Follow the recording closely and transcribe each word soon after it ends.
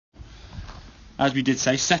as we did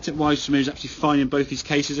say, setup-wise for me is actually fine in both these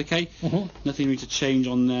cases, okay? Nothing really to change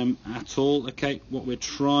on them at all, okay? What we're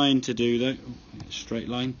trying to do, though, straight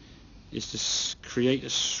line, is to create a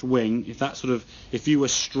swing. If you were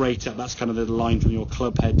straight up, that's kind of the line from your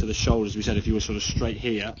club head to the shoulders. We said if you were sort of straight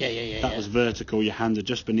here, that was vertical, your hands are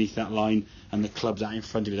just beneath that line, and the club's out in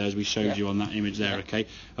front of you there, as we showed you on that image there, okay?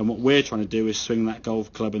 And what we're trying to do is swing that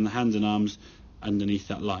golf club and the hands and arms underneath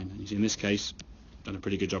that line. And you see in this case, done a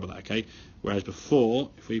pretty good job of that, okay? Whereas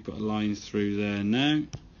before, if we put a line through there now,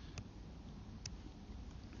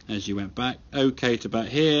 as you went back, okay, to about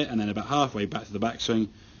here, and then about halfway back to the backswing,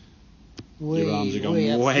 your arms are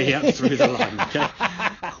going way up through the line, okay?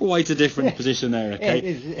 Quite a different position there,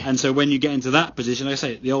 okay? And so when you get into that position, like I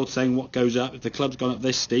say, the old saying, what goes up, if the club's gone up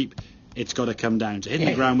this steep, it's got to come down. So hitting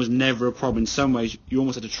the ground was never a problem. In some ways, you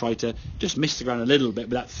almost had to try to just miss the ground a little bit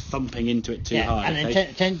without thumping into it too hard. And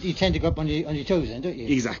okay? then you tend to go up on your toes then, don't you?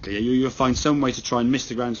 Exactly. You'll find some way to try and miss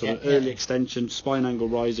the ground, sort of early extension, spine angle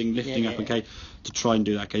rising, lifting up, okay, to try and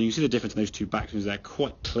do that. Okay, you can see the difference in those two backswings there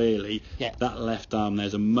quite clearly. That left arm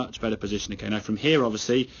there's a much better position. Okay, now from here,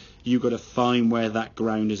 obviously, you've got to find where that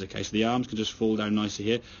ground is. Okay, so the arms can just fall down nicely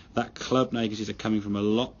here. That club now you can see is coming from a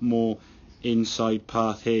lot more inside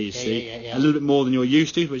path here, you see, a little bit more than you're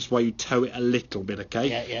used to, which is why you toe it a little bit,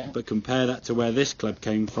 okay? But compare that to where this club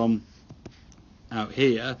came from out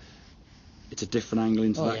here, it's a different angle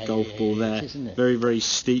into that golf ball there, very, very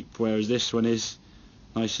steep, whereas this one is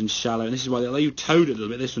nice and shallow, and this is why although you towed it a little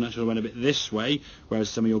bit, this one actually went a bit this way, whereas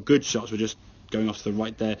some of your good shots were just going off to the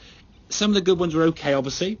right there. Some of the good ones were okay,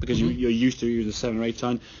 obviously, because you're used to using the 7 or 8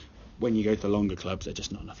 iron. When you go to the longer clubs, there's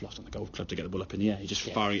just not enough loft on the golf club to get the ball up in the air. You're just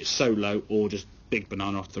firing it so low, or just big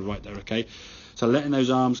banana off to the right there, okay? So letting those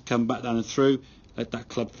arms come back down and through, let that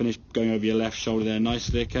club finish going over your left shoulder there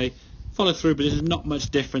nicely, okay? Follow through, but there's not much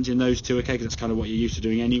difference in those two, okay, because that's kind of what you're used to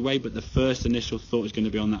doing anyway, but the first initial thought is going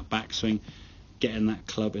to be on that backswing, getting that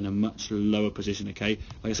club in a much lower position, okay?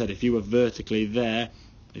 Like I said, if you were vertically there,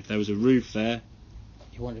 if there was a roof there,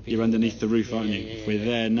 you're underneath the roof, aren't you? If we're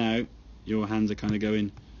there now, your hands are kind of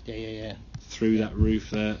going through that roof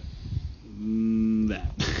there. There.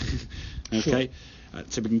 Okay.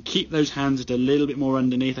 So we can keep those hands just a little bit more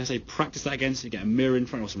underneath. I say practice that again so you get a mirror in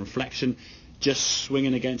front or some reflection. Just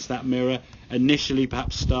swinging against that mirror. Initially,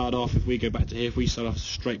 perhaps start off, if we go back to here, if we start off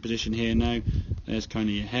straight position here now, there's kind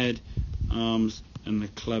of your head, arms and the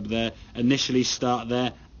club there. Initially start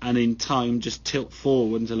there, and in time just tilt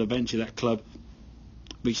forward until eventually that club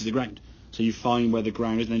reaches the ground. So you find where the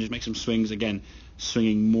ground is and then just make some swings again,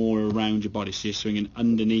 swinging more around your body. So you're swinging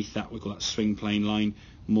underneath that, we call that swing plane line,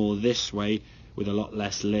 more this way with a lot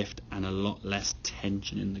less lift and a lot less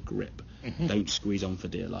tension in the grip. Don't squeeze on for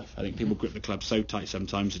dear life. I think people grip the club so tight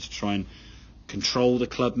sometimes to try and control the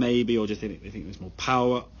club maybe, or just they think there's more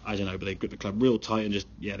power. I don't know, but they grip the club real tight and just,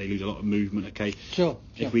 they lose a lot of movement, okay? Sure.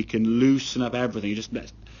 If we can loosen up everything, just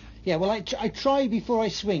let... Yeah, well, I try before I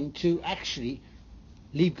swing to actually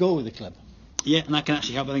leave go of the club. Yeah, and that can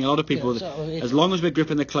actually help. I think a lot of people, as long as we're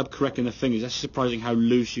gripping the club correctly in the fingers, that's surprising how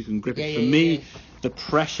loose you can grip it. For me, the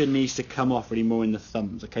pressure needs to come off really more in the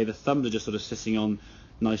thumbs, okay? The thumbs are just sort of sitting on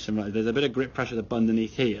nice and right. There's a bit of grip pressure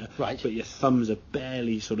underneath here, but your thumbs are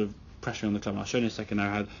barely sort of pressuring on the club. And I'll show you in a second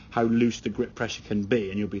now how loose the grip pressure can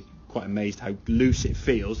be, and you'll be quite amazed how loose it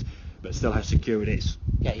feels, but still how secure it is.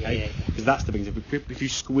 Because that's the thing. If you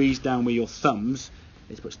squeeze down with your thumbs,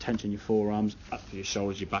 it puts tension in your forearms, up to your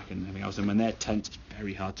shoulders, your back, and everything else. And when they're tense, it's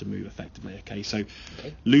very hard to move effectively. Okay, so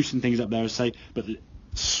loosen things up there, as I say. But the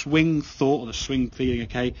swing thought or the swing feeling,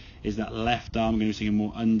 okay, is that left arm going to be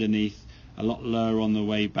more underneath, a lot lower on the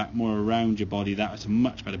way back, more around your body. That is a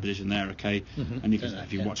much better position there, okay. And you can,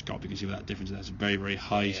 if you watch golf, you can see where that difference is. That's a very, very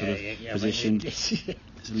high sort of position. It's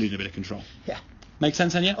losing a bit of control. Make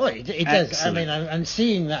sense, then, Oh, it does. Excellent. I mean, I'm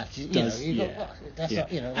seeing that.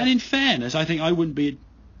 And in fairness, I think I wouldn't be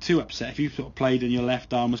too upset if you sort of played and your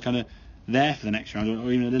left arm was kind of there for the next round,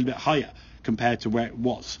 or even a little bit higher compared to where it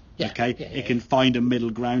was. It can find a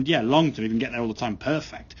middle ground. Long term, you can get there all the time,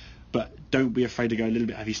 perfect. But don't be afraid to go a little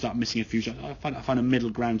bit. If you start missing a few shots, I find a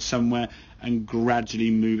middle ground somewhere and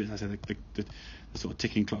gradually move it. As I said, the sort of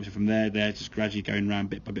ticking clock from there, just gradually going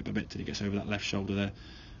round bit by bit by bit till it gets over that left shoulder there.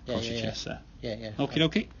 Across your chest there. Okie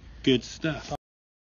dokie. Good stuff.